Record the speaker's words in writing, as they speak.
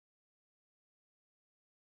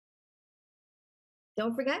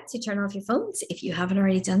Don't forget to turn off your phones if you haven't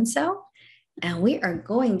already done so. And we are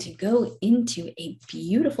going to go into a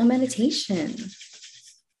beautiful meditation.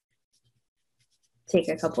 Take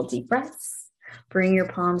a couple deep breaths. Bring your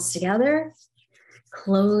palms together.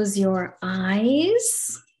 Close your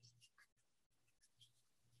eyes.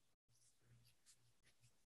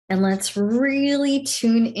 And let's really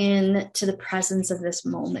tune in to the presence of this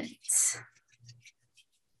moment.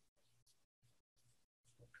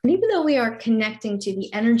 And even though we are connecting to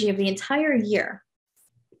the energy of the entire year,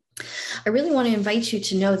 I really want to invite you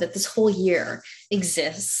to know that this whole year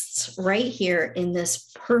exists right here in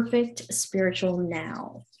this perfect spiritual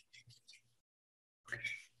now.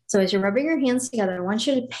 So as you're rubbing your hands together, I want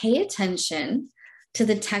you to pay attention to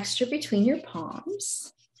the texture between your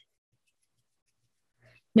palms.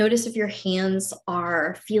 Notice if your hands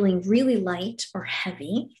are feeling really light or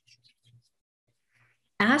heavy.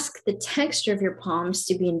 Ask the texture of your palms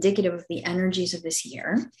to be indicative of the energies of this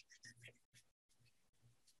year.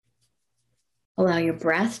 Allow your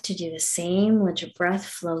breath to do the same. Let your breath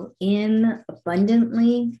flow in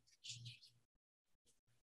abundantly.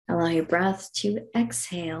 Allow your breath to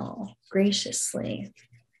exhale graciously.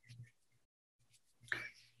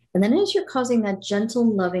 And then as you're causing that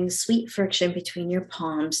gentle, loving, sweet friction between your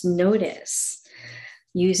palms, notice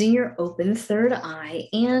using your open third eye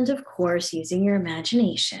and, of course, using your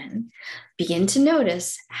imagination, begin to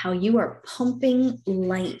notice how you are pumping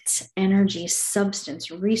light, energy,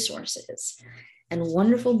 substance, resources, and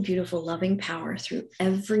wonderful, beautiful, loving power through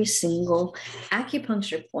every single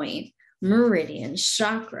acupuncture point, meridian,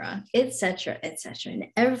 chakra, etc., etc.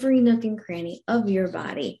 In every nook and cranny of your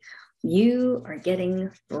body, you are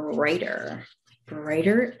getting brighter,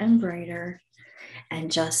 brighter and brighter,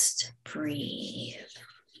 and just breathe.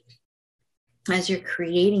 As you're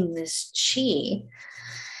creating this chi,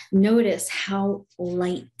 notice how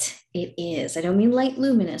light it is. I don't mean light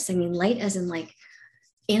luminous. I mean light as in like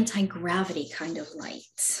anti-gravity kind of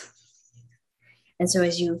light. And so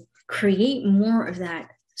as you create more of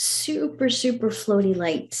that super, super floaty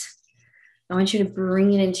light, I want you to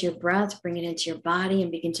bring it into your breath, bring it into your body,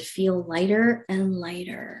 and begin to feel lighter and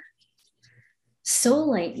lighter. So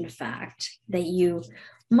light, in fact, that you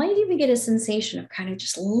might even get a sensation of kind of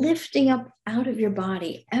just lifting up out of your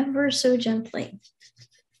body ever so gently.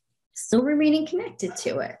 Still remaining connected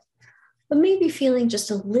to it, but maybe feeling just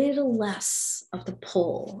a little less of the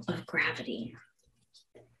pull of gravity.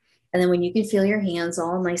 And then when you can feel your hands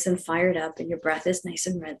all nice and fired up and your breath is nice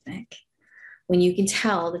and rhythmic, when you can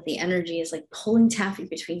tell that the energy is like pulling taffy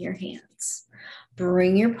between your hands,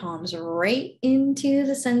 bring your palms right into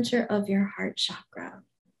the center of your heart chakra.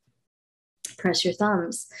 Press your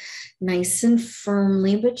thumbs nice and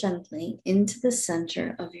firmly but gently into the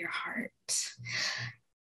center of your heart.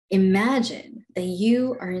 Imagine that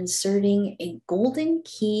you are inserting a golden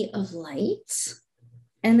key of light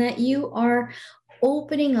and that you are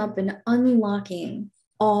opening up and unlocking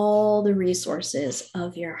all the resources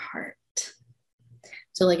of your heart.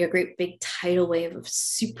 So like a great big tidal wave of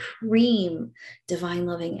supreme divine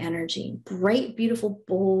loving energy, bright, beautiful,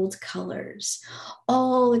 bold colors,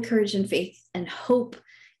 all the courage and faith and hope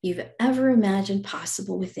you've ever imagined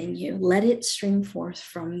possible within you. Let it stream forth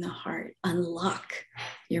from the heart. Unlock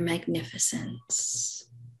your magnificence.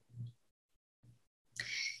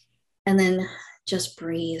 And then just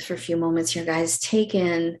breathe for a few moments here, guys. Take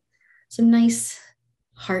in some nice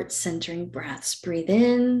heart-centering breaths. Breathe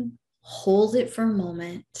in. Hold it for a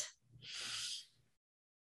moment.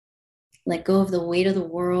 Let go of the weight of the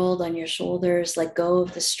world on your shoulders. Let go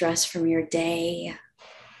of the stress from your day.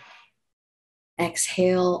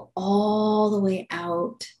 Exhale all the way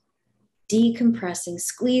out, decompressing,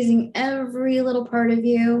 squeezing every little part of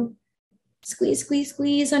you. Squeeze, squeeze,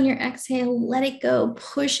 squeeze on your exhale. Let it go.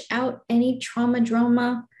 Push out any trauma,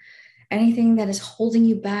 drama, anything that is holding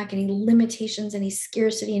you back, any limitations, any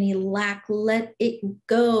scarcity, any lack, let it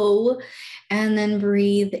go. And then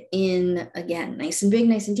breathe in again, nice and big,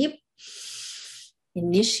 nice and deep.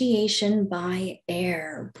 Initiation by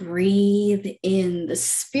air. Breathe in the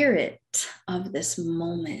spirit of this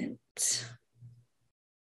moment.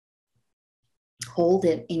 Hold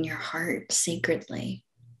it in your heart sacredly.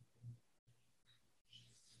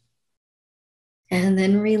 And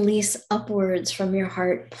then release upwards from your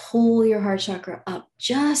heart. Pull your heart chakra up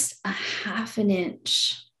just a half an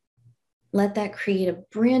inch. Let that create a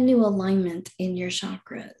brand new alignment in your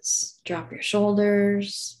chakras. Drop your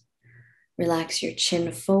shoulders. Relax your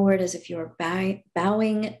chin forward as if you are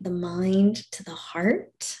bowing the mind to the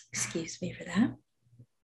heart. Excuse me for that.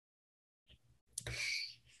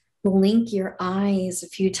 Blink your eyes a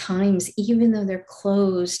few times, even though they're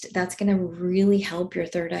closed. That's going to really help your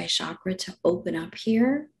third eye chakra to open up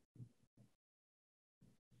here.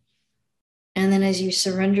 And then as you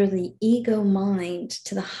surrender the ego mind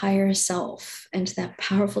to the higher self and to that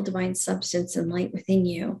powerful divine substance and light within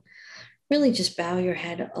you, really just bow your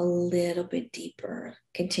head a little bit deeper.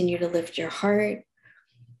 Continue to lift your heart.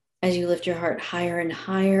 As you lift your heart higher and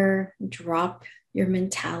higher, drop your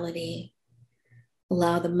mentality.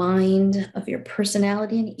 Allow the mind of your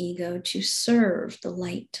personality and ego to serve the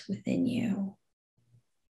light within you.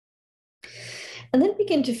 And then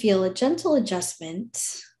begin to feel a gentle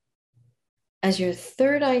adjustment as your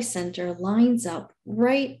third eye center lines up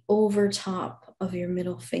right over top of your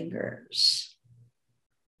middle fingers.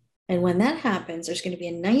 And when that happens, there's going to be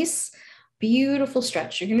a nice, beautiful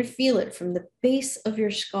stretch. You're going to feel it from the base of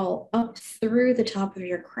your skull up through the top of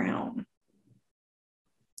your crown.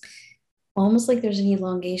 Almost like there's an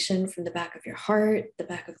elongation from the back of your heart, the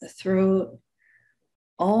back of the throat,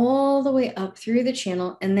 all the way up through the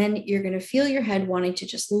channel. And then you're going to feel your head wanting to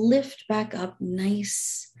just lift back up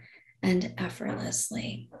nice and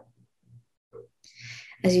effortlessly.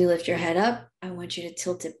 As you lift your head up, I want you to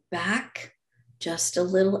tilt it back just a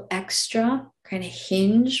little extra, kind of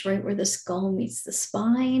hinge right where the skull meets the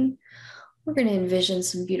spine. We're going to envision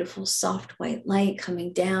some beautiful soft white light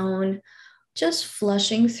coming down, just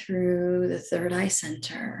flushing through the third eye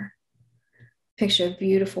center. Picture a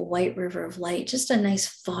beautiful white river of light, just a nice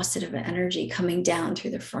faucet of energy coming down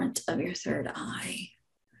through the front of your third eye.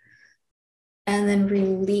 And then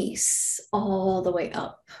release all the way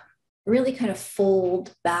up. Really kind of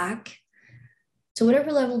fold back to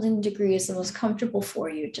whatever level and degree is the most comfortable for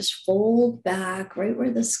you. Just fold back right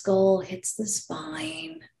where the skull hits the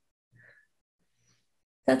spine.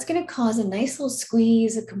 That's going to cause a nice little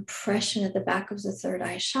squeeze, a compression at the back of the third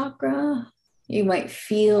eye chakra. You might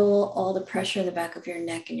feel all the pressure in the back of your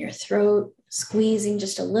neck and your throat, squeezing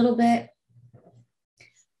just a little bit.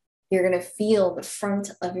 You're going to feel the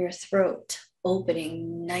front of your throat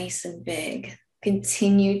opening nice and big.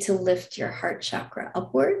 Continue to lift your heart chakra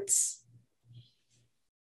upwards.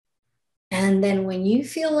 And then when you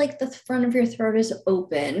feel like the front of your throat is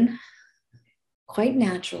open, quite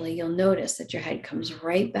naturally, you'll notice that your head comes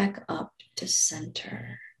right back up to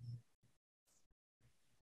center.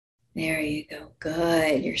 There you go.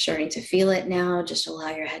 Good. You're starting to feel it now. Just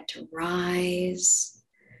allow your head to rise.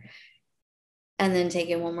 And then take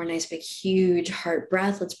in one more nice, big, huge heart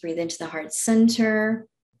breath. Let's breathe into the heart center.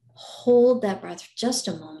 Hold that breath for just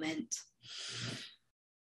a moment.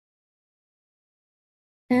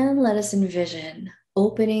 And let us envision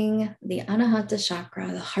opening the Anahata chakra,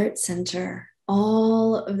 the heart center,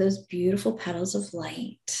 all of those beautiful petals of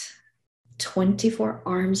light, 24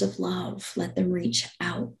 arms of love. Let them reach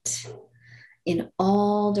out in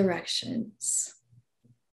all directions.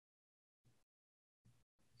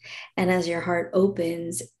 And as your heart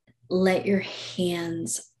opens, let your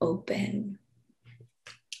hands open.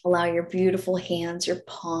 Allow your beautiful hands, your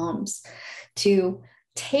palms, to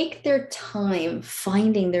take their time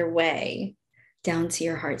finding their way down to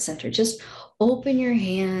your heart center. Just open your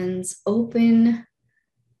hands, open,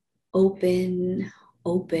 open,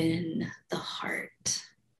 open the heart.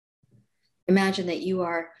 Imagine that you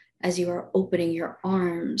are, as you are opening your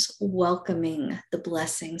arms, welcoming the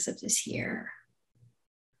blessings of this year.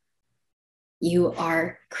 You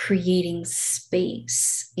are creating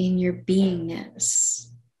space in your beingness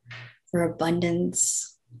for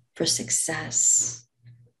abundance, for success,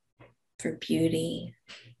 for beauty,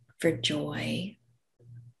 for joy,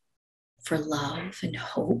 for love and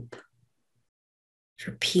hope,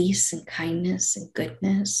 for peace and kindness and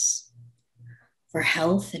goodness, for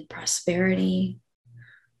health and prosperity,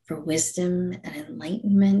 for wisdom and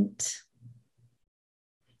enlightenment.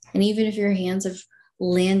 And even if your hands have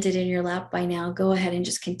landed in your lap by now, go ahead and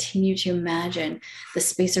just continue to imagine the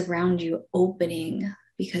space around you opening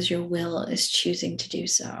because your will is choosing to do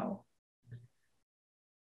so.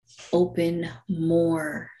 Open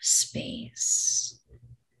more space.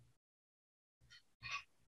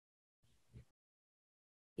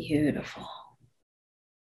 Beautiful.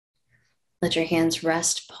 Let your hands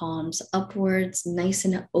rest, palms upwards, nice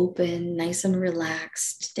and open, nice and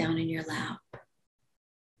relaxed down in your lap.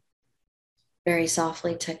 Very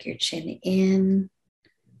softly tuck your chin in.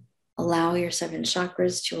 Allow your 7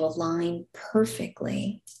 chakras to align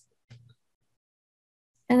perfectly.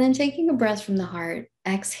 And then taking a breath from the heart,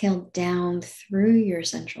 exhale down through your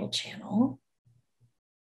central channel,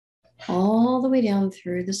 all the way down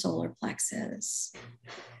through the solar plexus.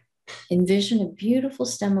 Envision a beautiful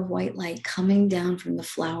stem of white light coming down from the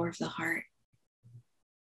flower of the heart.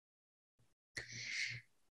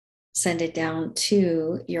 Send it down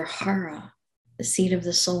to your hara, the seat of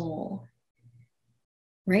the soul,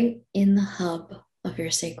 right in the hub of your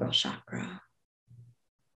sacral chakra.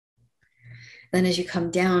 Then as you come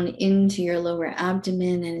down into your lower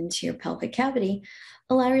abdomen and into your pelvic cavity,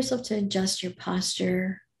 allow yourself to adjust your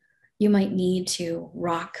posture. You might need to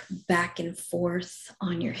rock back and forth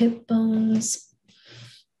on your hip bones.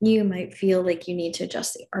 You might feel like you need to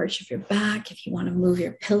adjust the arch of your back. If you want to move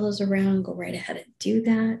your pillows around, go right ahead and do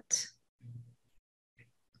that.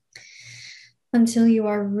 Until you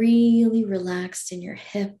are really relaxed in your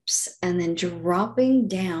hips, and then dropping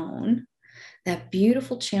down that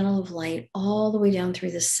beautiful channel of light all the way down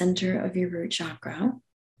through the center of your root chakra.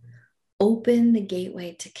 Open the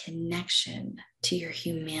gateway to connection to your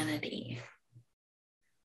humanity.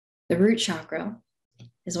 The root chakra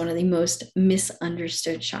is one of the most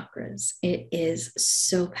misunderstood chakras. It is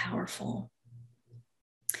so powerful.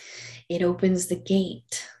 It opens the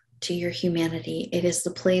gate to your humanity. It is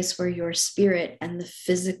the place where your spirit and the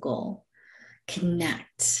physical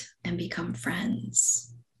connect and become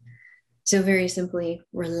friends. So very simply,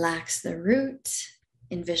 relax the root,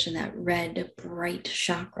 envision that red, bright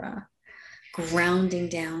chakra grounding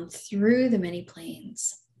down through the many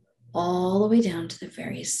planes, all the way down to the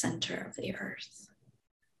very center of the earth.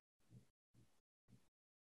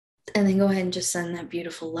 And then go ahead and just send that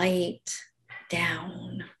beautiful light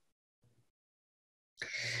down.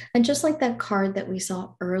 And just like that card that we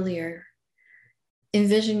saw earlier,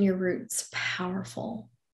 envision your roots powerful.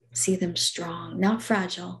 See them strong, not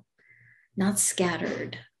fragile, not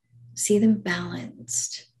scattered. See them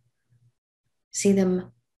balanced. See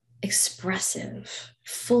them expressive,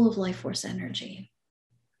 full of life force energy.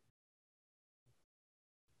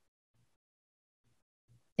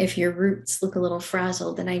 If your roots look a little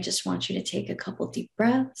frazzled, then I just want you to take a couple deep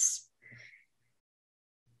breaths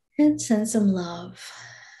and send some love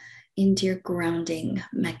into your grounding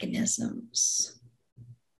mechanisms.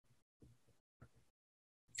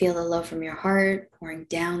 Feel the love from your heart pouring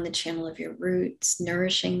down the channel of your roots,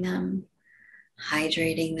 nourishing them,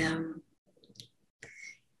 hydrating them,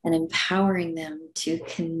 and empowering them to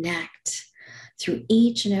connect through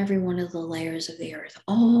each and every one of the layers of the earth,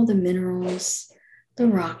 all the minerals, the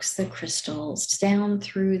rocks, the crystals, down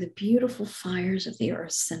through the beautiful fires of the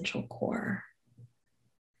earth's central core.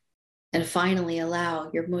 And finally, allow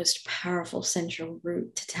your most powerful central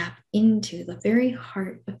root to tap into the very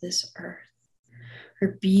heart of this earth,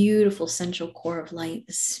 her beautiful central core of light,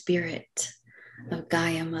 the spirit of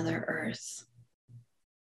Gaia, Mother Earth.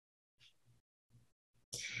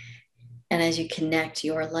 And as you connect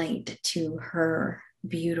your light to her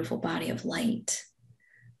beautiful body of light,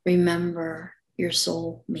 remember your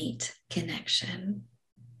soulmate connection.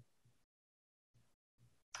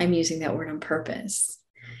 I'm using that word on purpose.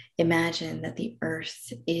 Imagine that the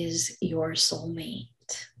earth is your soulmate,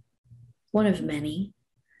 one of many,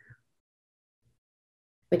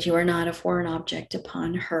 but you are not a foreign object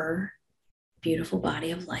upon her beautiful body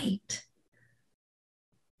of light.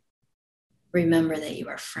 Remember that you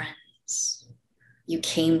are friends. You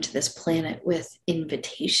came to this planet with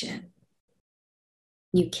invitation.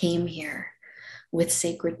 You came here with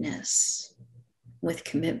sacredness, with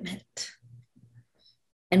commitment,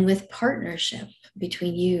 and with partnership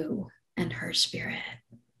between you and her spirit.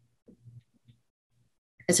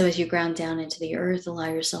 And so as you ground down into the earth, allow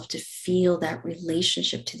yourself to feel that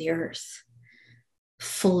relationship to the earth,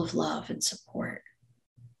 full of love and support,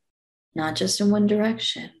 not just in one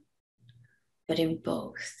direction, but in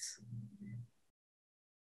both.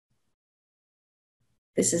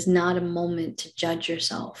 This is not a moment to judge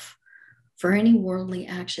yourself for any worldly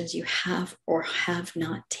actions you have or have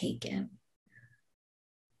not taken.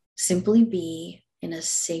 Simply be in a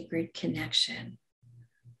sacred connection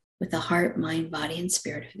with the heart, mind, body, and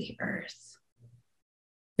spirit of the earth.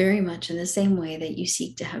 Very much in the same way that you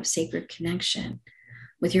seek to have sacred connection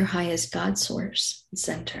with your highest God source and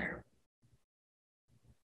center.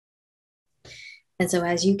 And so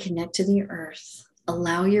as you connect to the earth,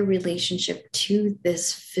 allow your relationship to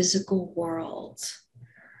this physical world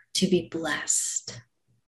to be blessed,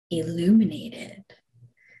 illuminated,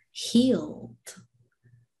 healed,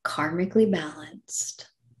 karmically balanced,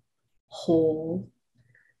 whole,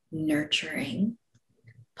 nurturing,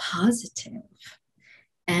 positive,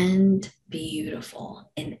 and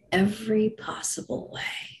beautiful in every possible way.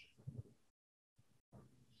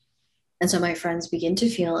 And so, my friends, begin to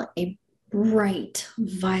feel a bright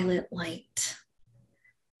violet light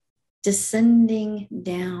descending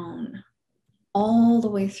down all the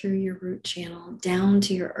way through your root channel, down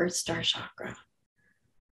to your Earth Star chakra.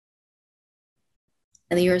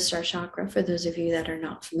 And the Earth Star Chakra, for those of you that are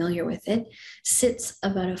not familiar with it, sits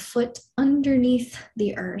about a foot underneath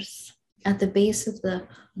the earth at the base of the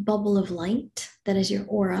bubble of light that is your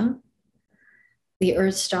aura. The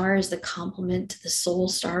Earth Star is the complement to the Soul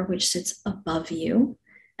Star, which sits above you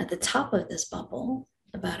at the top of this bubble,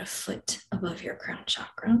 about a foot above your crown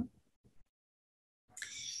chakra.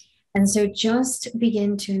 And so just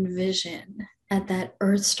begin to envision at that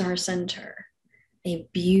Earth Star center a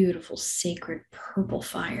beautiful, sacred purple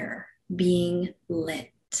fire being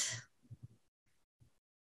lit.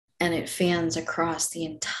 And it fans across the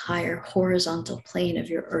entire horizontal plane of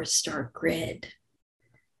your Earth Star grid.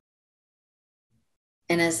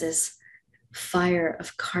 And as this fire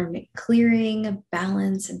of karmic clearing,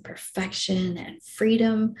 balance, and perfection and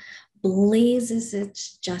freedom blazes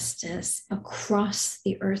its justice across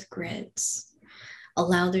the earth grids,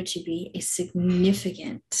 allow there to be a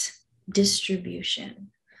significant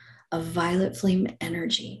distribution of violet flame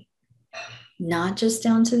energy, not just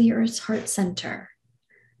down to the earth's heart center,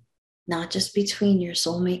 not just between your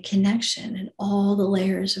soulmate connection and all the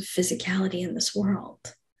layers of physicality in this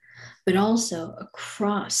world, but also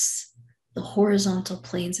across the horizontal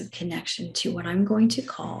planes of connection to what I'm going to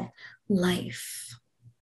call life.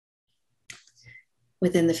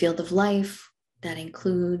 Within the field of life, that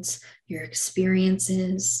includes your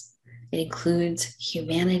experiences, it includes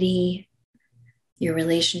humanity, your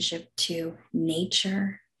relationship to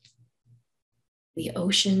nature, the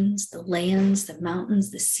oceans, the lands, the mountains,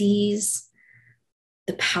 the seas,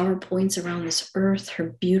 the power points around this earth,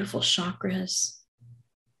 her beautiful chakras,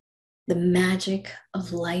 the magic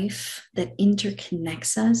of life that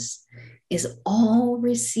interconnects us is all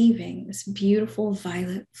receiving this beautiful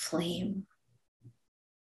violet flame.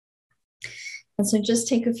 And so just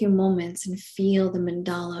take a few moments and feel the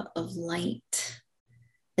mandala of light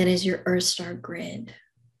that is your Earth Star grid,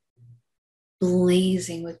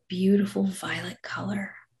 blazing with beautiful violet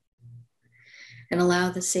color. And allow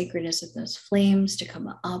the sacredness of those flames to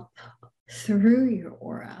come up through your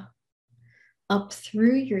aura, up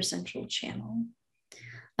through your central channel,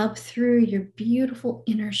 up through your beautiful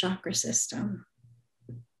inner chakra system,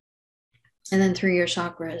 and then through your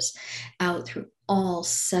chakras, out through all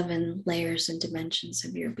 7 layers and dimensions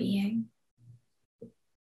of your being,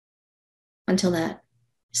 until that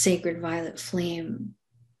sacred violet flame,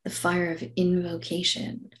 the fire of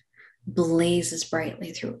invocation, blazes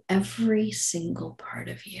brightly through every single part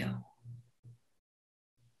of you.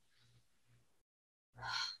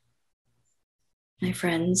 My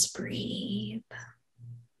friends, breathe.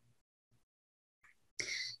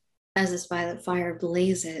 As this violet fire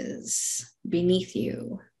blazes beneath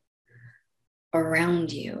you,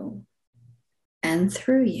 around you, and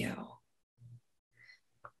through you,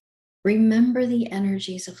 remember the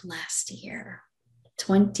energies of last year,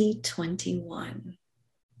 2021.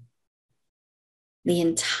 The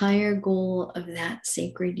entire goal of that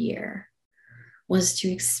sacred year was to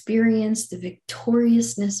experience the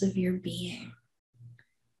victoriousness of your being.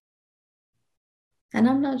 And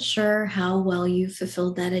I'm not sure how well you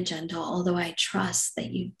fulfilled that agenda, although I trust that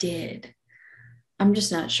you did. I'm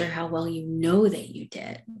just not sure how well you know that you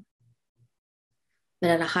did.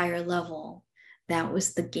 But at a higher level, that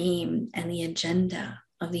was the game and the agenda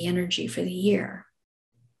of the energy for the year.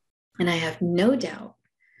 And I have no doubt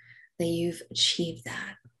that you've achieved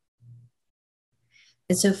that.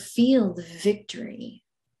 And so feel the victory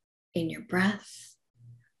in your breath,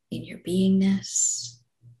 in your beingness,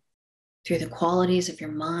 through the qualities of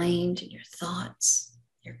your mind and your thoughts,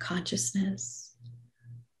 your consciousness.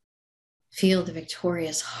 Feel the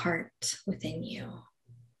victorious heart within you,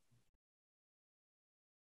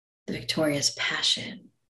 the victorious passion,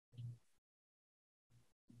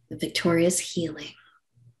 the victorious healing.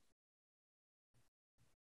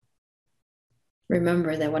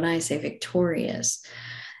 Remember that when I say victorious,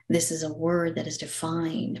 this is a word that is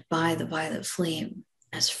defined by the violet flame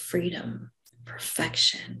as freedom,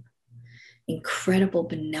 perfection, incredible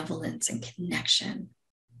benevolence and connection.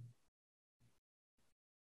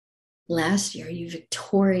 Last year, you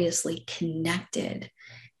victoriously connected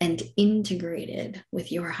and integrated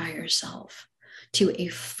with your higher self to a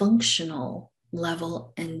functional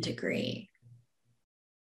level and degree.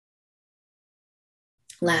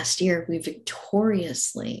 Last year, we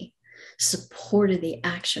victoriously supported the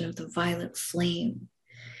action of the violet flame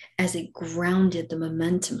as it grounded the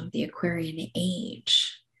momentum of the Aquarian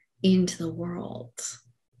age into the world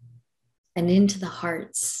and into the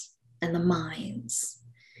hearts and the minds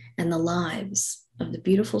and the lives of the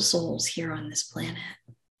beautiful souls here on this planet.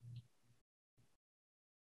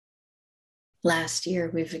 Last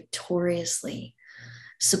year, we victoriously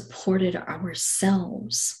supported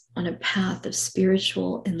ourselves on a path of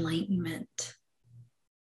spiritual enlightenment.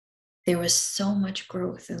 There was so much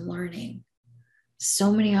growth and learning,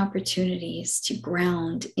 so many opportunities to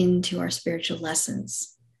ground into our spiritual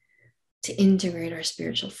lessons, to integrate our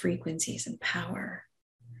spiritual frequencies and power,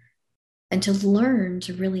 and to learn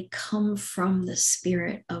to really come from the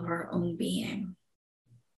spirit of our own being.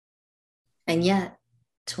 And yet,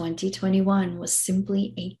 2021 was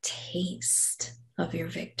simply a taste of your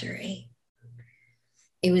victory.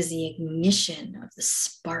 It was the ignition of the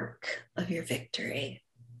spark of your victory.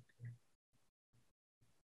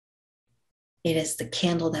 It is the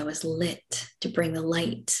candle that was lit to bring the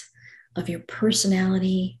light of your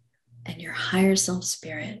personality and your higher self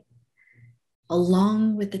spirit,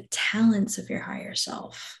 along with the talents of your higher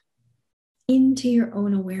self, into your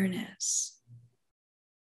own awareness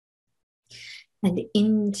and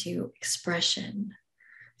into expression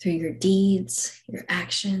through your deeds, your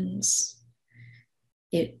actions.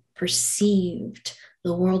 It perceived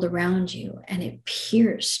the world around you, and it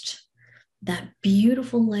pierced that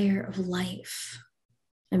beautiful layer of life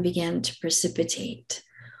and began to precipitate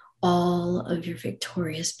all of your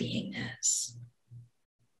victorious beingness.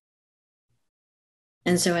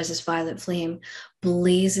 And so as this violet flame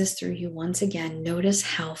blazes through you once again, notice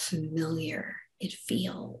how familiar it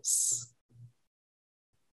feels.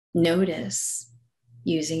 Notice,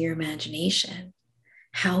 using your imagination,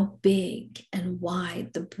 how big and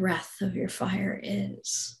wide the breadth of your fire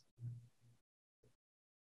is.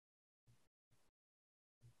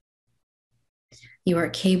 You are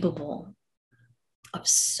capable of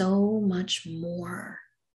so much more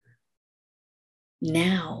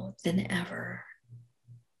now than ever.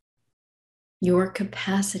 Your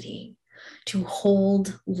capacity to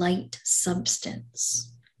hold light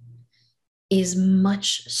substance is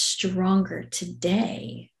much stronger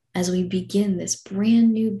today as we begin this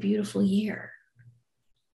brand new, beautiful year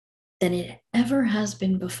than it ever has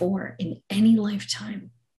been before in any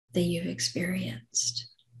lifetime that you've experienced.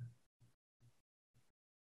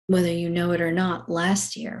 Whether you know it or not,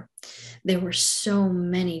 last year, there were so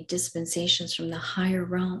many dispensations from the higher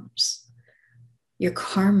realms. Your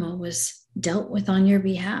karma was dealt with on your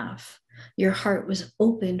behalf. Your heart was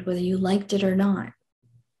opened whether you liked it or not.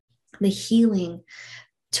 The healing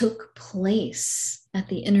took place at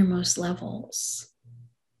the innermost levels,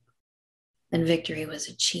 and victory was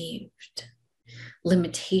achieved.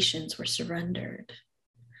 Limitations were surrendered.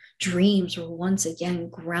 Dreams were once again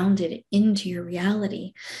grounded into your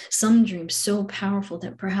reality. Some dreams so powerful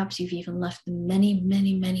that perhaps you've even left them many,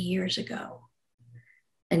 many, many years ago.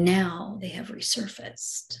 And now they have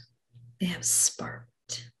resurfaced. They have sparked.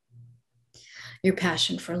 Your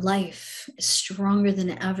passion for life is stronger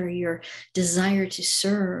than ever. Your desire to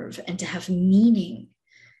serve and to have meaning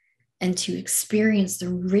and to experience the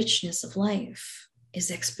richness of life is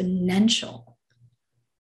exponential.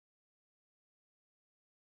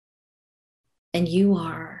 And you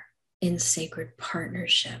are in sacred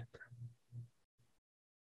partnership.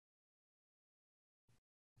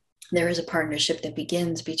 There is a partnership that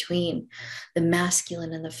begins between the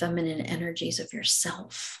masculine and the feminine energies of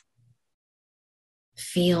yourself.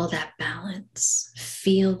 Feel that balance.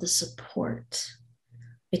 Feel the support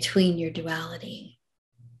between your duality.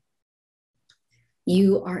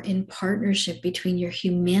 You are in partnership between your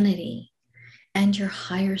humanity and your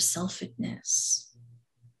higher selfedness.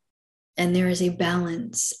 And there is a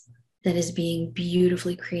balance that is being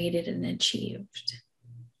beautifully created and achieved.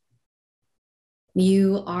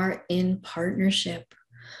 You are in partnership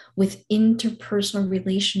with interpersonal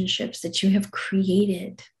relationships that you have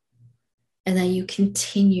created and that you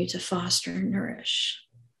continue to foster and nourish.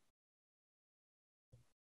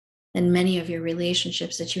 And many of your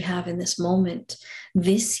relationships that you have in this moment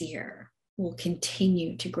this year will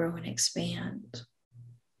continue to grow and expand.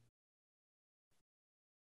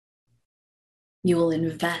 You will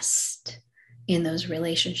invest in those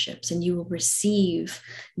relationships and you will receive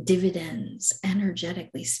dividends,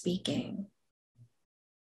 energetically speaking.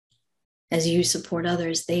 As you support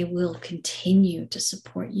others, they will continue to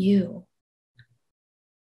support you.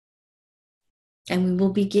 And we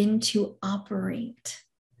will begin to operate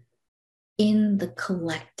in the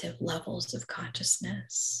collective levels of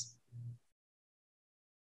consciousness.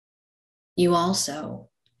 You also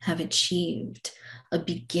have achieved a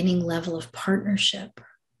beginning level of partnership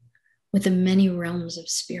with the many realms of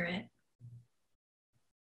spirit.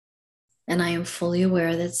 And I am fully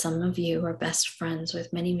aware that some of you are best friends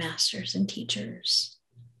with many masters and teachers,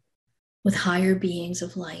 with higher beings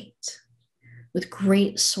of light, with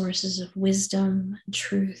great sources of wisdom, and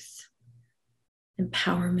truth,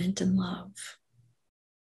 empowerment, and love.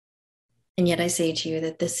 And yet I say to you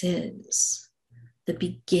that this is the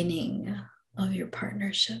beginning of your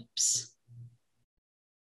partnerships.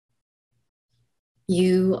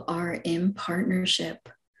 You are in partnership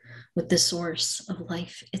with the source of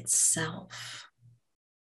life itself.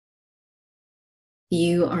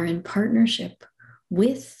 You are in partnership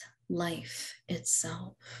with life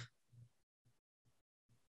itself.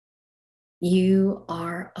 You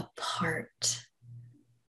are a part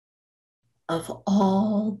of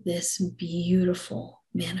all this beautiful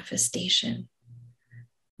manifestation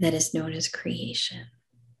that is known as creation.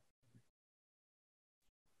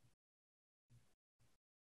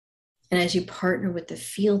 And as you partner with the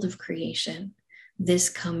field of creation, this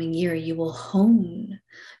coming year, you will hone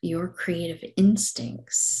your creative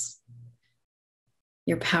instincts,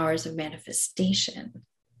 your powers of manifestation,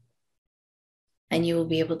 and you will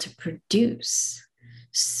be able to produce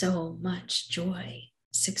so much joy,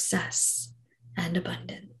 success, and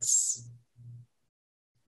abundance.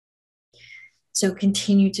 So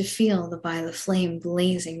continue to feel the violet flame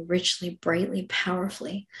blazing richly, brightly,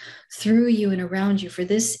 powerfully through you and around you, for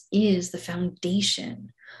this is the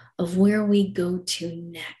foundation of where we go to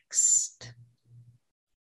next.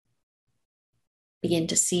 Begin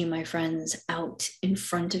to see, my friends, out in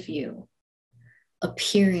front of you,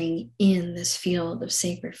 appearing in this field of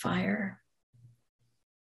sacred fire.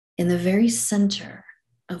 In the very center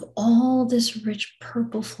of all this rich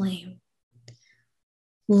purple flame,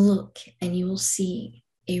 look and you will see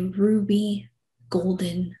a ruby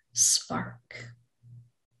golden spark.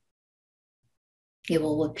 It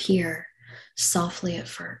will appear softly at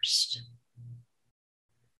first.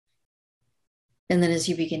 And then as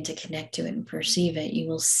you begin to connect to it and perceive it, you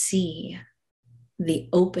will see the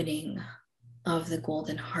opening of the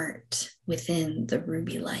golden heart within the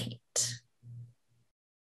ruby light.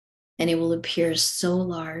 And it will appear so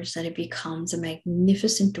large that it becomes a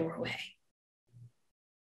magnificent doorway,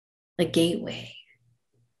 a gateway.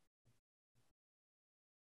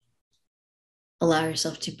 Allow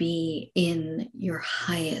yourself to be in your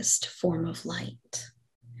highest form of light.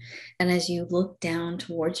 And as you look down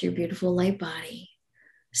towards your beautiful light body,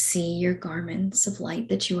 see your garments of light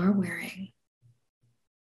that you are wearing.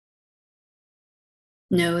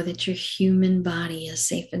 Know that your human body is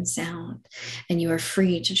safe and sound, and you are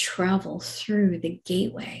free to travel through the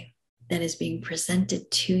gateway that is being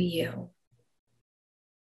presented to you.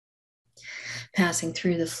 Passing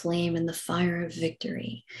through the flame and the fire of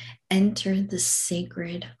victory, enter the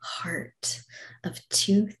sacred heart of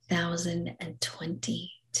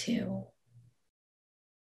 2022.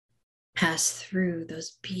 Pass through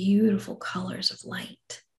those beautiful colors of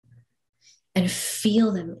light and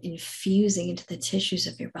feel them infusing into the tissues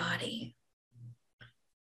of your body.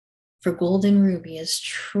 For golden ruby is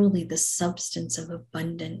truly the substance of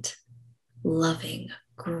abundant, loving,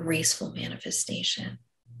 graceful manifestation.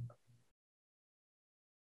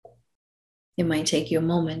 It might take you a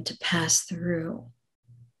moment to pass through.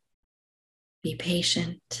 Be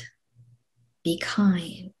patient. Be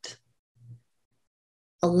kind.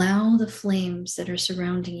 Allow the flames that are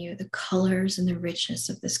surrounding you, the colors and the richness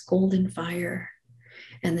of this golden fire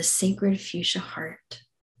and the sacred fuchsia heart.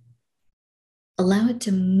 Allow it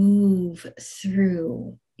to move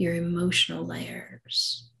through your emotional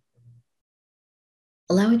layers.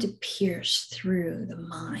 Allow it to pierce through the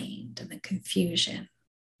mind and the confusion.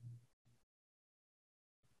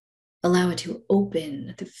 Allow it to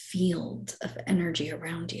open the field of energy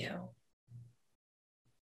around you.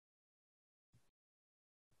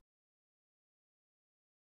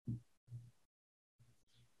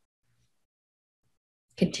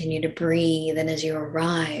 Continue to breathe, and as you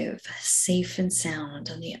arrive safe and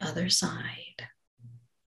sound on the other side,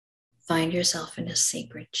 find yourself in a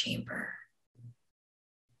sacred chamber,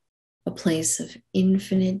 a place of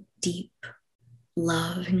infinite, deep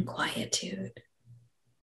love and quietude.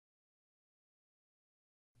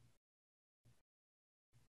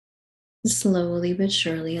 Slowly but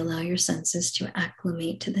surely allow your senses to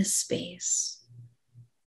acclimate to this space.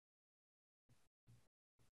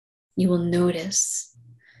 You will notice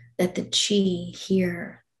that the chi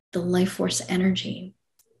here, the life force energy,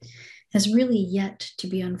 has really yet to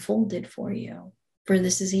be unfolded for you, for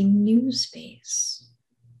this is a new space.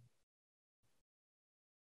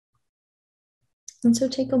 And so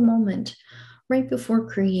take a moment right before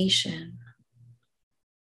creation.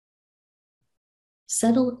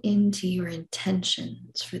 Settle into your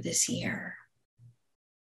intentions for this year.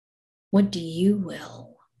 What do you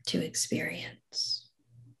will to experience?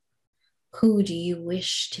 Who do you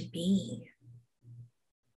wish to be?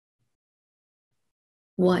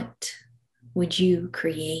 What would you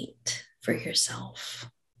create for yourself?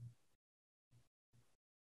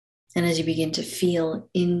 And as you begin to feel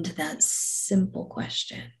into that simple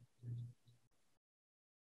question,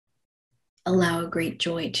 allow a great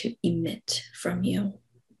joy to emit from you.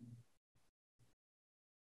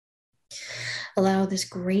 Allow this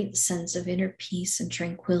great sense of inner peace and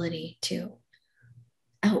tranquility to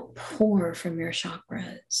outpour from your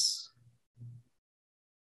chakras.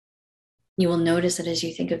 You will notice that as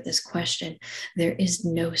you think of this question, there is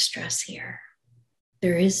no stress here.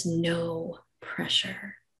 There is no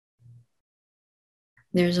pressure.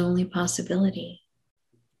 There's only possibility.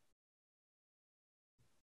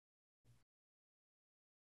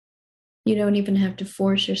 You don't even have to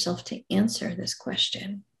force yourself to answer this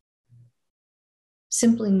question.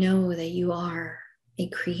 Simply know that you are a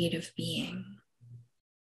creative being.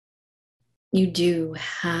 You do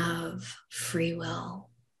have free will.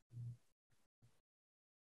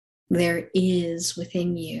 There is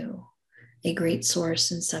within you a great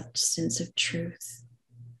source and substance of truth,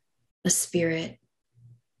 a spirit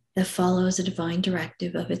that follows a divine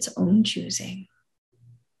directive of its own choosing.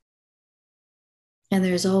 And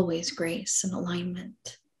there's always grace and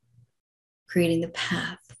alignment, creating the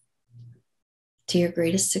path to your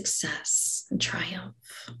greatest success and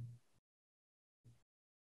triumph.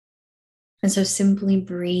 And so simply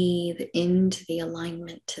breathe into the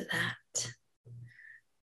alignment to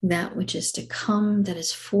that which is to come, that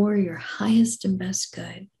is for your highest and best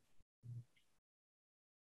good.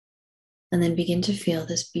 And then begin to feel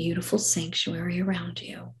this beautiful sanctuary around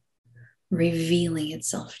you, revealing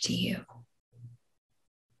itself to you.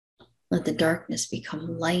 Let the darkness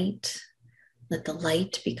become light. Let the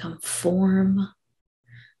light become form.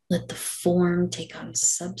 Let the form take on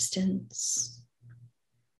substance.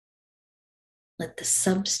 Let the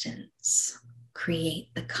substance create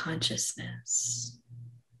the consciousness.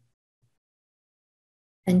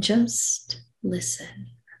 And just listen.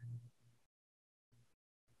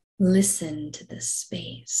 Listen to this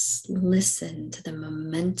space. Listen to the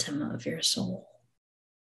momentum of your soul.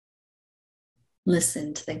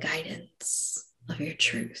 Listen to the guidance of your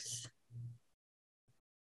truth.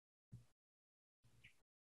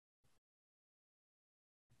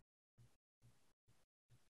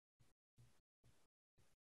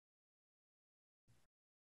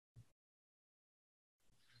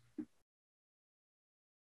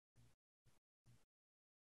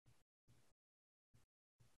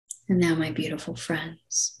 And now, my beautiful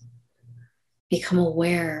friends, become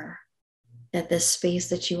aware that this space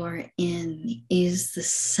that you are in is the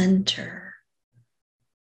center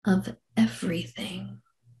of everything.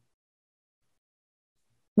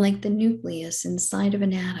 Like the nucleus inside of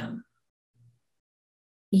an atom,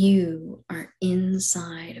 you are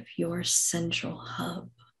inside of your central hub.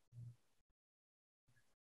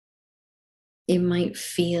 It might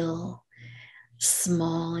feel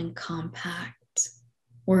small and compact,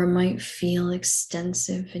 or it might feel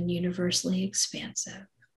extensive and universally expansive.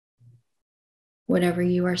 Whatever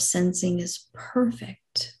you are sensing is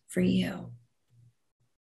perfect for you.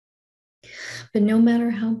 But no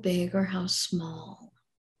matter how big or how small,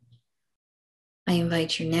 I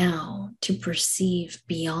invite you now to perceive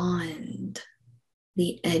beyond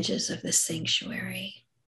the edges of the sanctuary.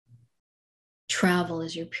 Travel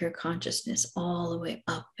as your pure consciousness all the way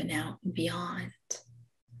up and out and beyond.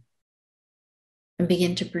 And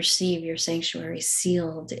begin to perceive your sanctuary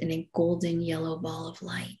sealed in a golden yellow ball of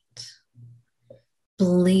light,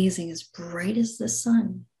 blazing as bright as the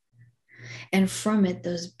sun. And from it,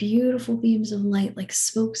 those beautiful beams of light, like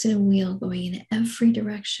spokes in a wheel going in every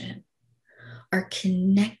direction, are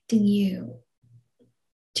connecting you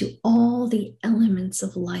to all the elements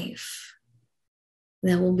of life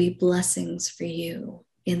that will be blessings for you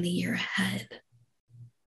in the year ahead.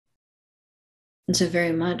 And so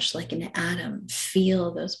very much like an atom,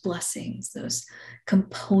 feel those blessings, those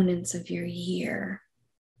components of your year,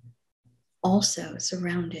 also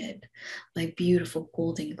surrounded by beautiful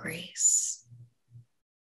golden grace,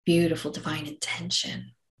 beautiful divine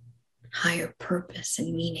intention, higher purpose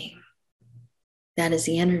and meaning. That is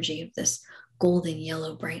the energy of this golden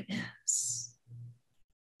yellow brightness.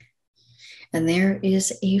 And there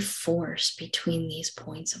is a force between these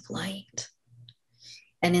points of light.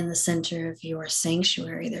 And in the center of your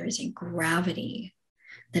sanctuary, there is a gravity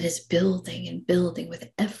that is building and building with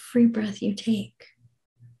every breath you take.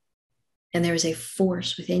 And there is a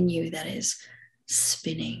force within you that is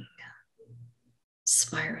spinning,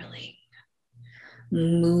 spiraling,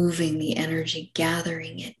 moving the energy,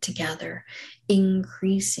 gathering it together,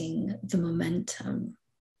 increasing the momentum,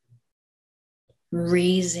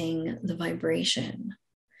 raising the vibration,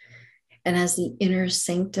 And as the inner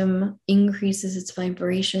sanctum increases its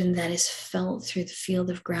vibration, that is felt through the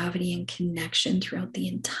field of gravity and connection throughout the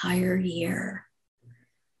entire year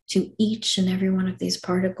to each and every one of these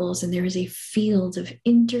particles. And there is a field of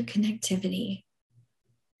interconnectivity,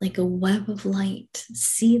 like a web of light.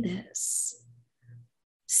 See this.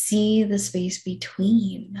 See the space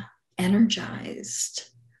between,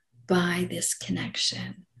 energized by this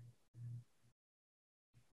connection.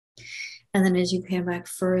 And then as you come back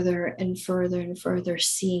further and further and further,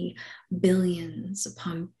 see billions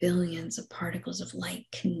upon billions of particles of light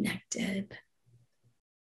connected.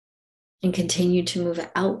 And continue to move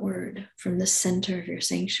outward from the center of your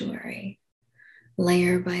sanctuary,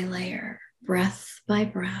 layer by layer, breath by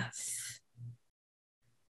breath,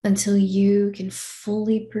 until you can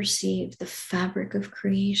fully perceive the fabric of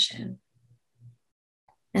creation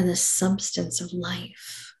and the substance of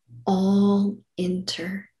life, all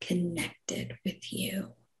interconnected with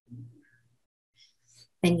you.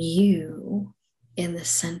 And you in the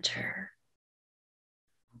center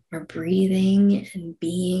are breathing and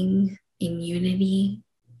being in unity,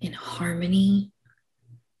 in harmony,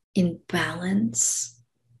 in balance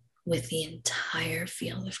with the entire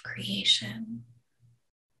field of creation.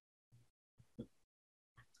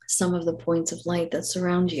 Some of the points of light that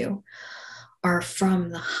surround you are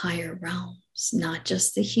from the higher realms, not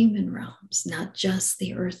just the human realms, not just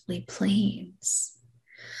the earthly planes.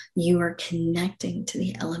 You are connecting to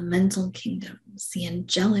the elemental kingdoms, the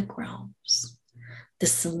angelic realms, the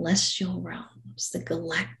celestial realms, the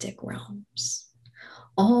galactic realms,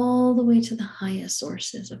 all the way to the highest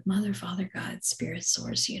sources of Mother, Father, God, Spirit,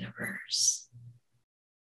 Source, Universe.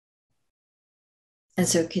 And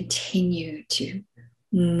so continue to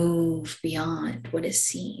move beyond what is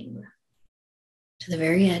seen to the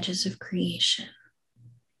very edges of creation,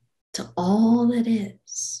 to all that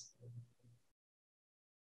is.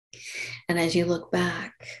 And as you look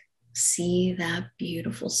back, see that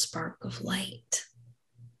beautiful spark of light.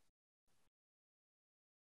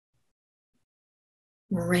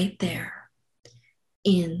 Right there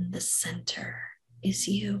in the center is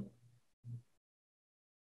you.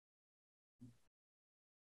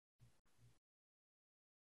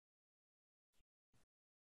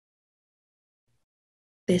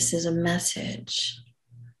 This is a message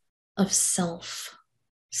of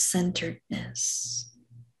self-centeredness.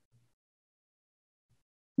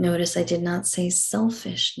 Notice I did not say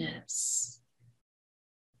selfishness.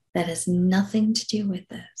 That has nothing to do with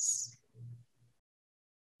this.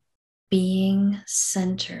 Being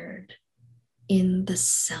centered in the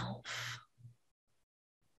self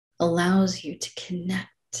allows you to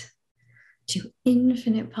connect to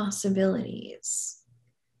infinite possibilities,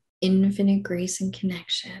 infinite grace and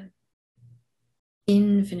connection,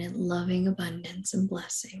 infinite loving abundance and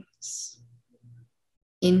blessings,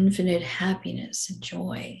 infinite happiness and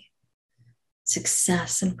joy,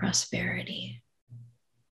 success and prosperity.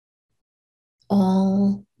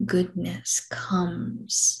 All goodness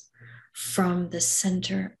comes from the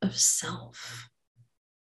center of self.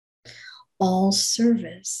 All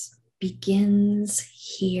service begins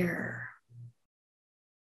here.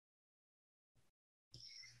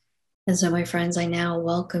 And so, my friends, I now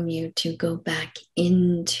welcome you to go back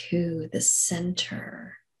into the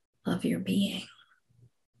center of your being.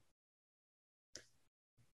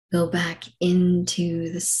 Go back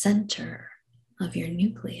into the center of your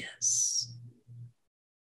nucleus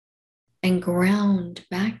and ground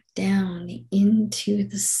back down into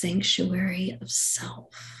the sanctuary of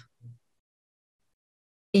self,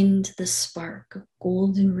 into the spark of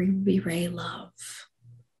golden ruby ray love,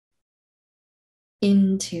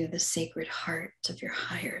 into the sacred heart of your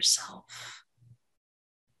higher self.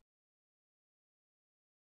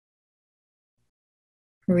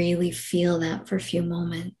 Really feel that for a few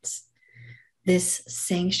moments. This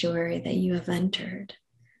sanctuary that you have entered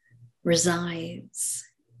resides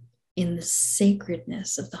in the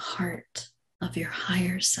sacredness of the heart of your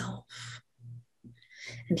higher self.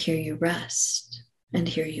 And here you rest, and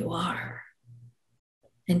here you are.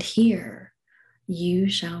 And here you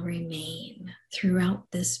shall remain throughout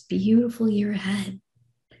this beautiful year ahead,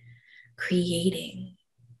 creating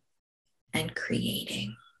and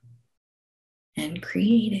creating and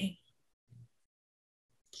creating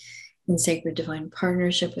in sacred divine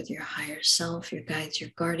partnership with your higher self, your guides, your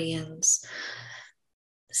guardians,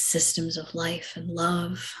 the systems of life and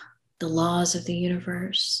love, the laws of the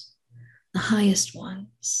universe, the highest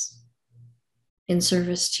ones, in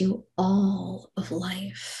service to all of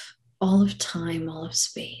life, all of time, all of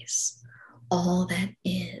space, all that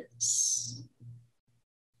is.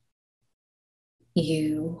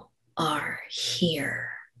 You are here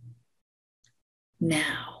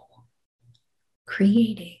now.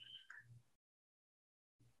 creating.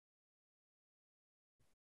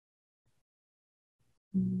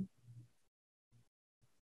 And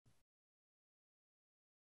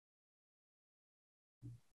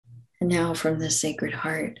now, from the sacred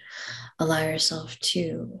heart, allow yourself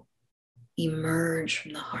to emerge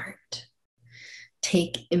from the heart.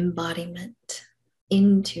 Take embodiment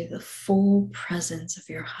into the full presence of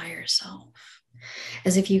your higher self,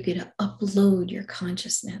 as if you could upload your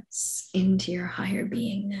consciousness into your higher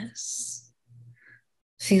beingness.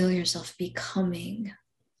 Feel yourself becoming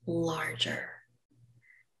larger,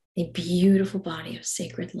 a beautiful body of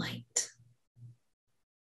sacred light,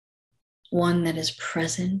 one that is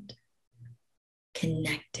present,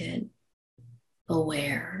 connected,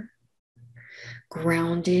 aware,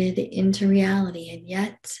 grounded into reality, and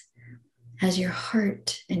yet has your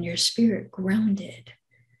heart and your spirit grounded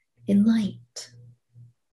in light.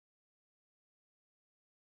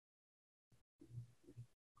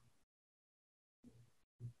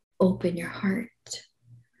 Open your heart.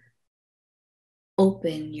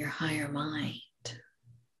 Open your higher mind.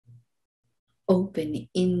 Open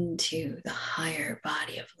into the higher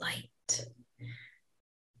body of light.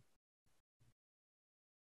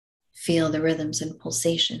 Feel the rhythms and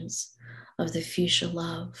pulsations of the fuchsia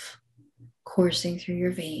love coursing through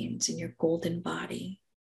your veins in your golden body.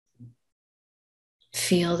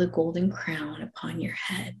 Feel the golden crown upon your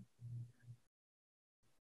head.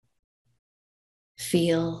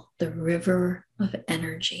 Feel the river of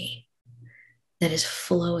energy that is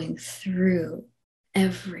flowing through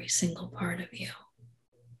every single part of you.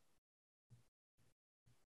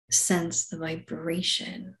 Sense the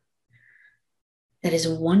vibration that is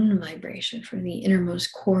one vibration from the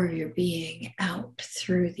innermost core of your being out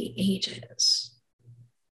through the ages.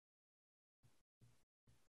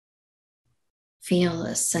 Feel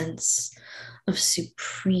a sense of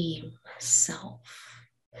supreme self,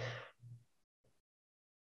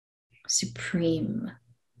 supreme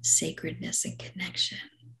sacredness and connection.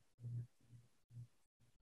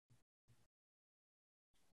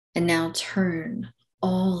 And now turn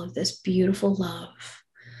all of this beautiful love,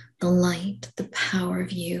 the light, the power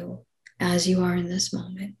of you as you are in this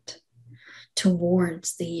moment,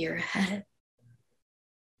 towards the year ahead.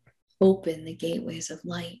 Open the gateways of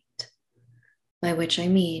light, by which I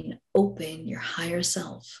mean open your higher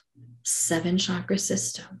self, 7 chakra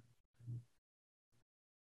system,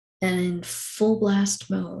 and in full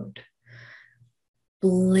blast mode,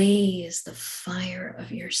 blaze the fire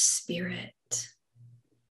of your spirit.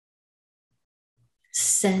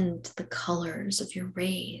 Send the colors of your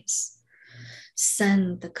rays.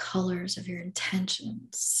 Send the colors of your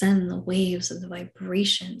intentions. Send the waves of the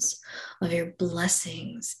vibrations of your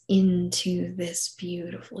blessings into this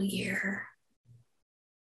beautiful year.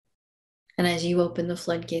 And as you open the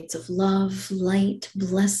floodgates of love, light,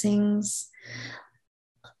 blessings,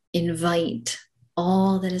 invite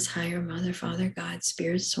all that is higher, Mother, Father, God,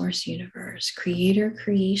 Spirit, Source, Universe, Creator,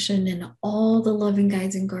 Creation, and all the loving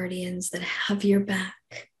guides and guardians that have your back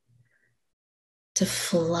to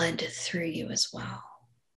flood through you as well.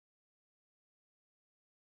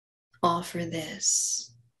 Offer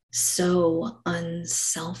this so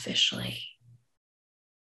unselfishly.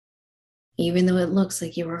 Even though it looks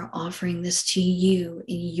like you are offering this to you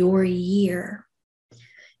in your year,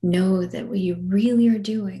 know that what you really are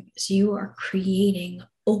doing is you are creating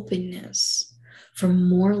openness for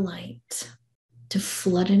more light to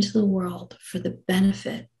flood into the world for the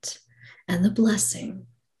benefit and the blessing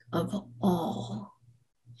of all.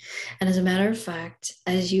 And as a matter of fact,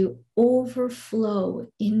 as you overflow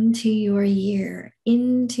into your year,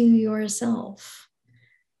 into yourself,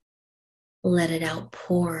 let it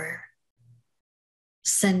outpour.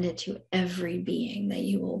 Send it to every being that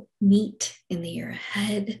you will meet in the year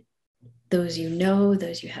ahead, those you know,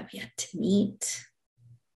 those you have yet to meet.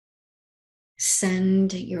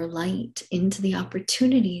 Send your light into the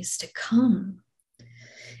opportunities to come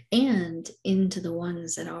and into the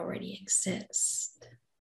ones that already exist.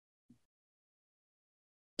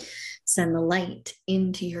 Send the light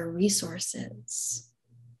into your resources,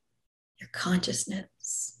 your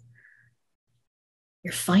consciousness,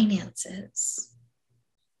 your finances.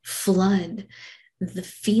 Flood the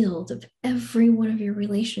field of every one of your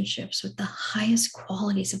relationships with the highest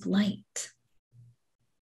qualities of light.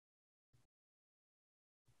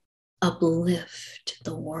 Uplift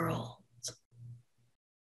the world.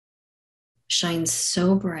 Shine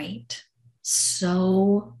so bright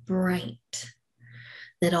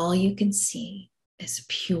that all you can see is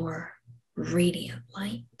pure, radiant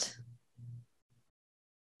light.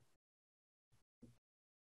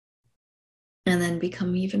 And then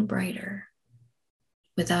become even brighter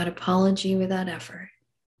without apology, without effort.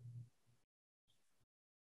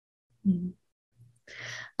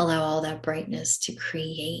 Allow all that brightness to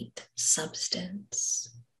create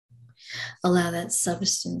substance. Allow that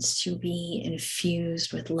substance to be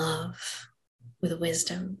infused with love, with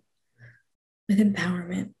wisdom, with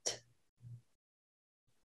empowerment.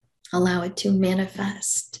 Allow it to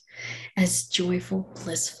manifest as joyful,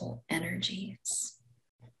 blissful energies.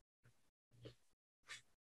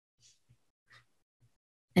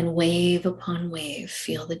 And wave upon wave,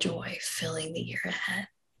 feel the joy filling the year ahead.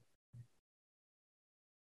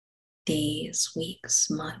 Days, weeks,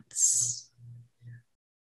 months.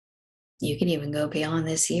 You can even go beyond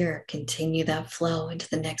this year, continue that flow into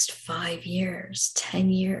the next 5 years, 10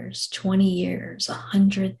 years, 20 years,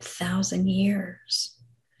 100,000 years.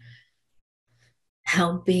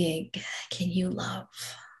 How big can you love?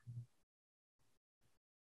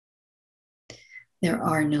 There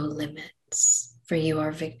are no limits, for you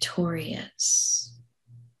are victorious.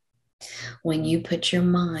 When you put your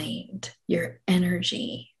mind, your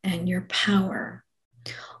energy, and your power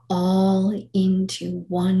all into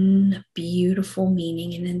one beautiful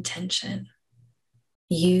meaning and intention,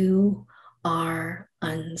 you are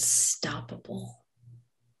unstoppable.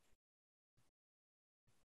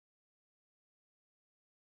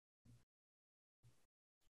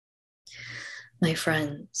 My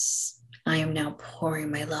friends, I am now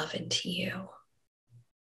pouring my love into you.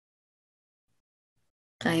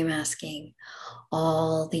 I am asking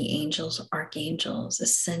all the angels, archangels,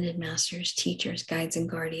 ascended masters, teachers, guides, and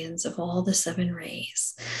guardians of all the 7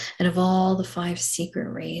 rays and of all the 5 secret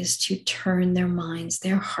rays to turn their minds,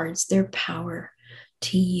 their hearts, their power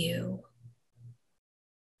to you,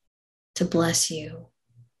 to bless you,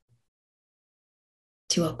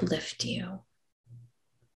 to uplift you,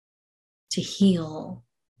 to heal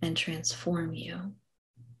and transform you,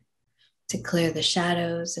 to clear the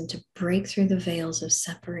shadows and to break through the veils of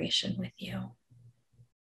separation with you,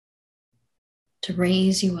 to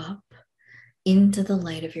raise you up into the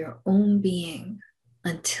light of your own being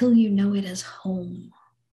until you know it as home,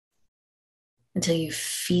 until you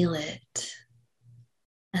feel it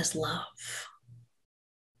as love,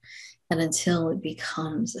 and until it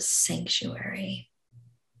becomes a sanctuary.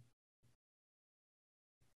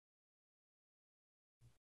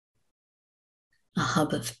 A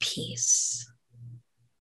hub of peace,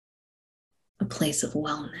 a place of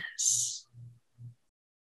wellness,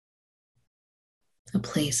 a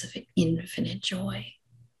place of infinite joy.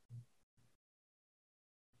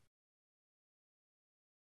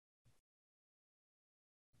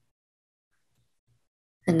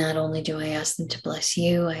 And not only do I ask them to bless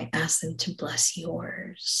you, I ask them to bless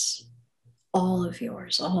yours, all of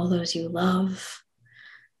yours, all those you love,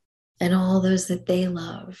 and all those that they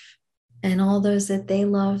love, and all those that they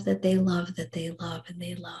love, that they love, that they love, and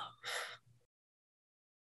they love.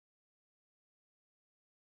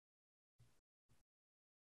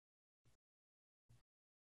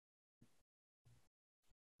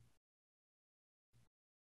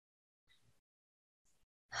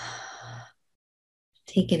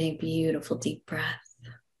 Take in a beautiful deep breath.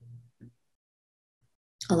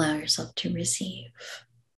 Allow yourself to receive.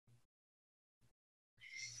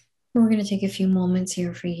 We're going to take a few moments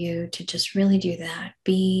here for you to just really do that.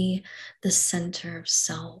 Be the center of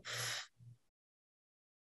self.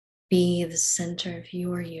 Be the center of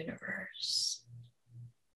your universe.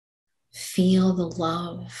 Feel the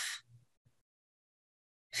love.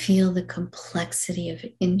 Feel the complexity of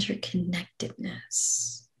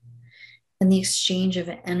interconnectedness and the exchange of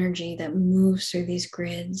energy that moves through these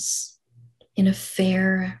grids in a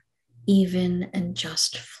fair, even, and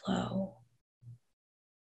just flow.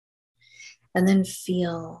 And then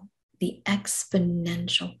feel the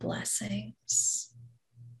exponential blessings.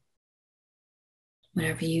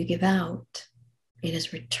 Whatever you give out, it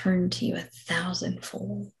is returned to you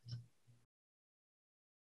 1,000-fold.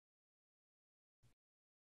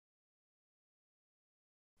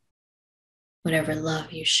 Whatever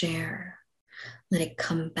love you share, let it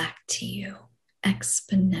come back to you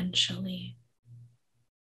exponentially.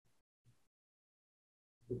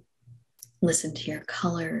 Listen to your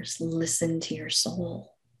colors, listen to your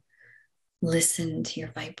soul, listen to your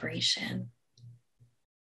vibration.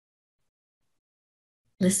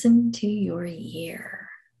 Listen to your year.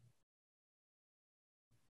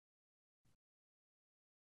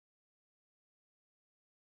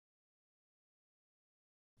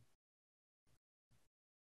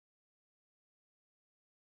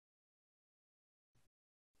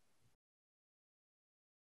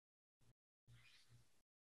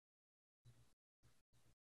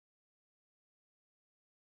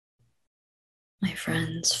 My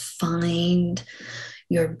friends, find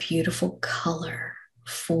your beautiful color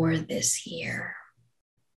for this year.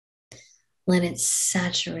 Let it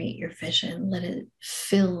saturate your vision. Let it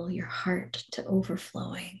fill your heart to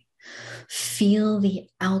overflowing. Feel the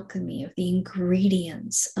alchemy of the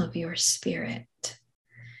ingredients of your spirit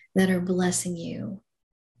that are blessing you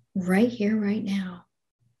right here, right now.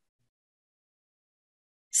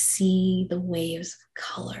 See the waves of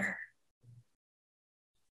color.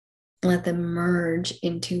 Let them merge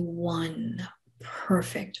into one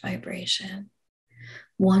perfect vibration,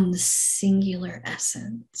 one singular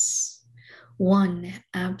essence, one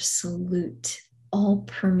absolute,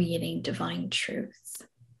 all-permeating divine truth.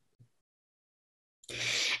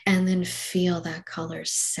 And then feel that color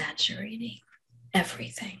saturating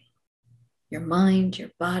everything. Your mind, your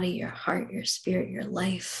body, your heart, your spirit, your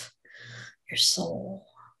life, your soul.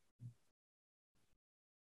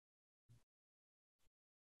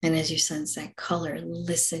 And as you sense that color,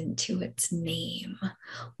 listen to its name.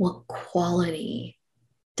 What quality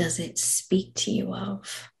does it speak to you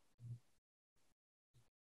of?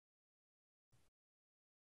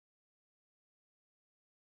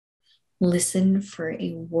 Listen for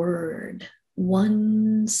a word,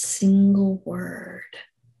 one single word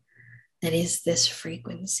that is this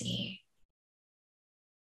frequency,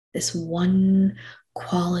 this one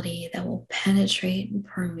quality that will penetrate and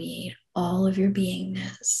permeate all of your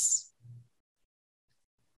beingness.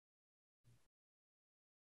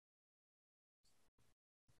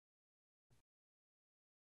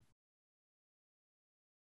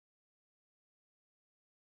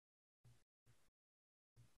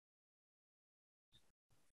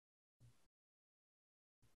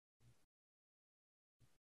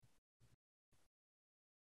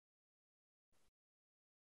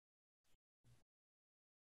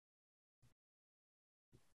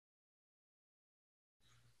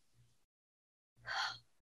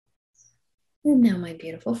 And now, my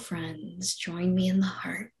beautiful friends, join me in the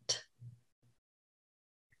heart.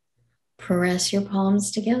 Press your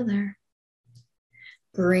palms together.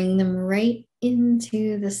 Bring them right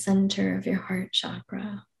into the center of your heart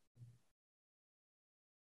chakra.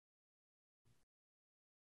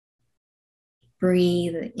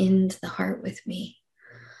 Breathe into the heart with me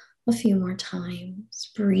a few more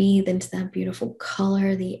times. Breathe into that beautiful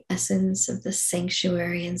color, the essence of the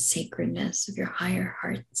sanctuary and sacredness of your higher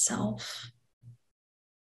heart self.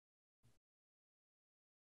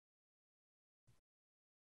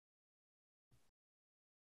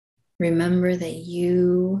 Remember that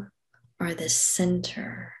you are the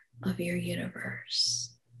center of your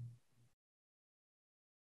universe.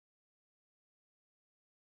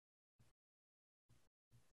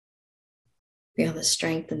 Feel the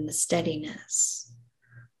strength and the steadiness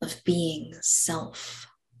of being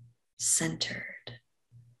self-centered.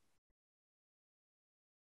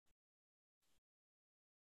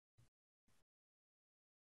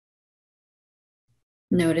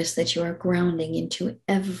 Notice that you are grounding into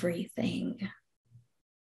everything,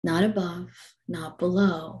 not above, not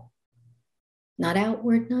below, not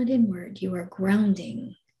outward, not inward. You are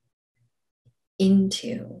grounding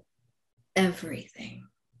into everything.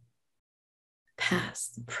 The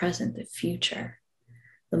past, the present, the future,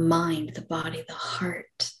 the mind, the body, the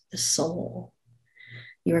heart, the soul.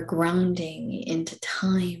 You are grounding into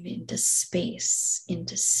time, into space,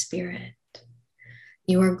 into spirit.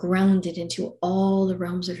 You are grounded into all the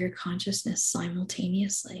realms of your consciousness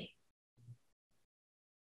simultaneously.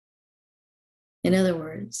 In other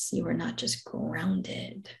words, you are not just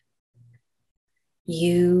grounded,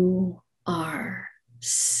 you are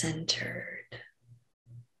centered.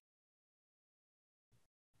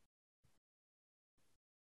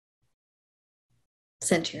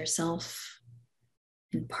 Center yourself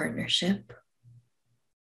in partnership.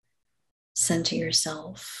 Center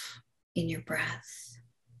yourself in your breath.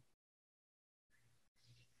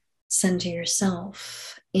 Center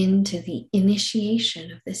yourself into the initiation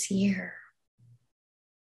of this year.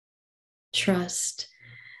 Trust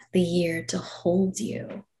the year to hold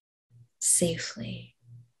you safely,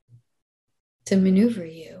 to maneuver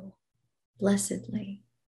you blessedly,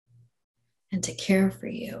 and to care for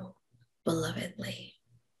you belovedly.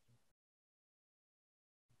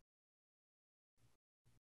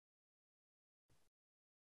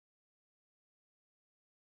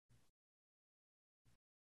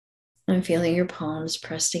 I'm feeling your palms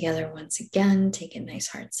pressed together once again. Take a nice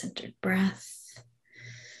heart-centered breath.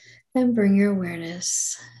 Then bring your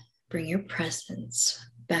awareness, bring your presence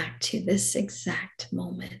back to this exact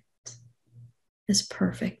moment, this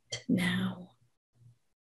perfect now.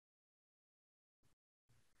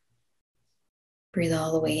 Breathe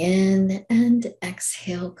all the way in and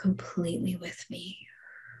exhale completely with me.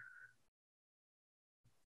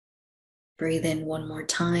 Breathe in one more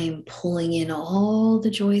time, pulling in all the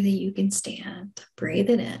joy that you can stand. Breathe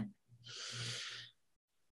it in.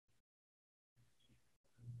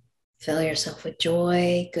 Fill yourself with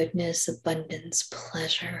joy, goodness, abundance,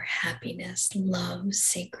 pleasure, happiness, love,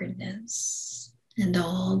 sacredness, and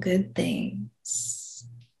all good things.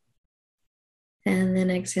 And then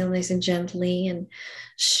exhale nice and gently and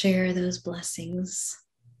share those blessings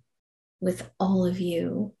with all of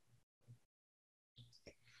you.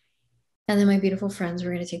 And then, my beautiful friends,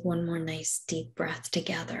 we're going to take one more nice deep breath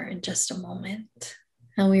together in just a moment.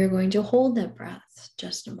 And we are going to hold that breath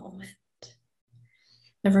just a moment.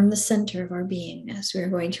 And from the center of our beingness, we are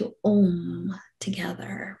going to Om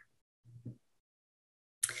together.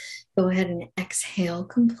 Go ahead and exhale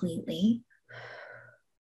completely.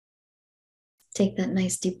 Take that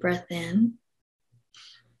nice deep breath in.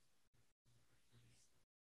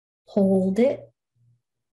 Hold it.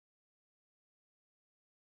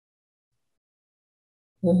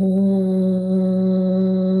 I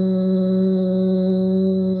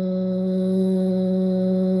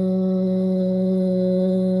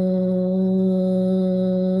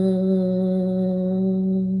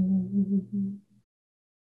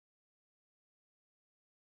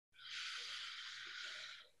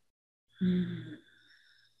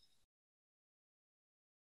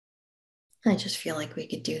just feel like we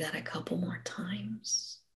could do that a couple more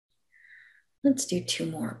times. Let's do 2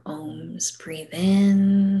 more Oms. Breathe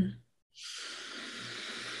in.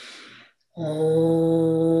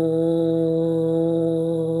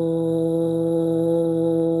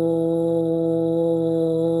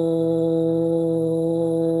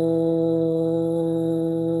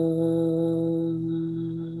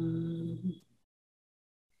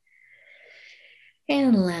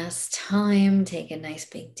 And last time, take a nice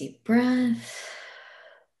big deep breath.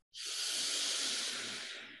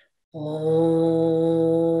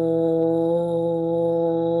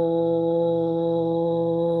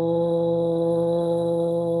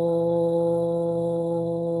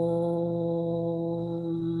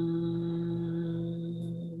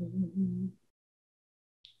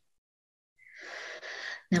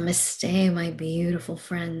 Namaste, my beautiful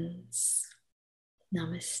friends.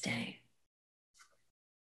 Namaste.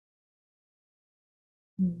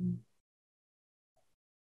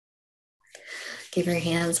 Give your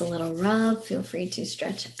hands a little rub. Feel free to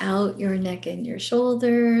stretch out your neck and your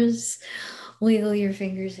shoulders. Wiggle your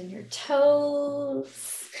fingers and your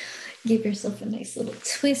toes. Give yourself a nice little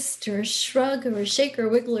twist or a shrug or a shake or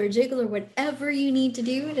wiggle or jiggle or whatever you need to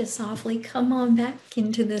do to softly come on back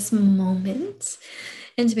into this moment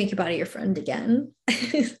and to make your body your friend again.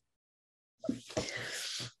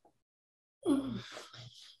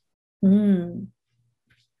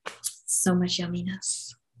 So much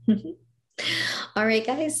yumminess. All right,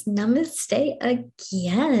 guys, namaste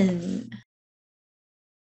again.